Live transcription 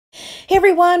Hey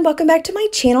everyone, welcome back to my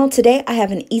channel. Today I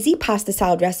have an easy pasta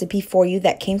salad recipe for you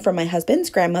that came from my husband's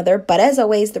grandmother, but as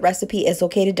always, the recipe is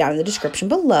located down in the description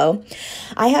below.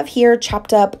 I have here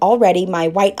chopped up already my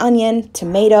white onion,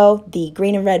 tomato, the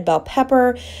green and red bell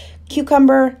pepper,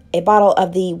 cucumber, a bottle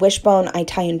of the Wishbone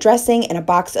Italian dressing, and a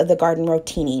box of the garden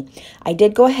rotini. I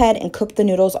did go ahead and cook the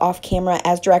noodles off camera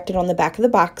as directed on the back of the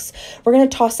box. We're going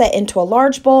to toss that into a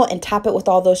large bowl and top it with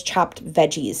all those chopped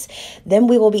veggies. Then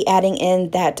we will be adding in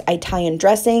that Italian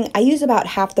dressing. I use about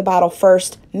half the bottle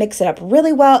first, mix it up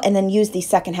really well, and then use the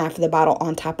second half of the bottle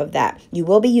on top of that. You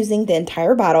will be using the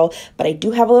entire bottle, but I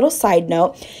do have a little side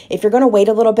note. If you're going to wait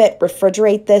a little bit,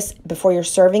 refrigerate this before you're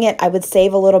serving it. I would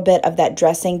save a little bit of that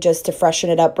dressing just to freshen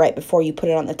it up right before you put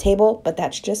it on the table, but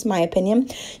that's just my opinion.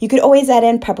 You could always add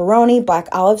in pepperoni, black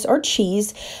olives, or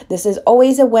cheese. This is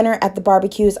always a winner at the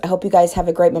barbecues. I hope you guys have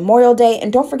a great Memorial Day,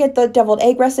 and don't forget the deviled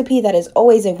egg recipe. That is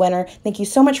always a winner. Thank you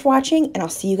so much for watching, and I'll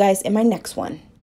see you guys in my next one.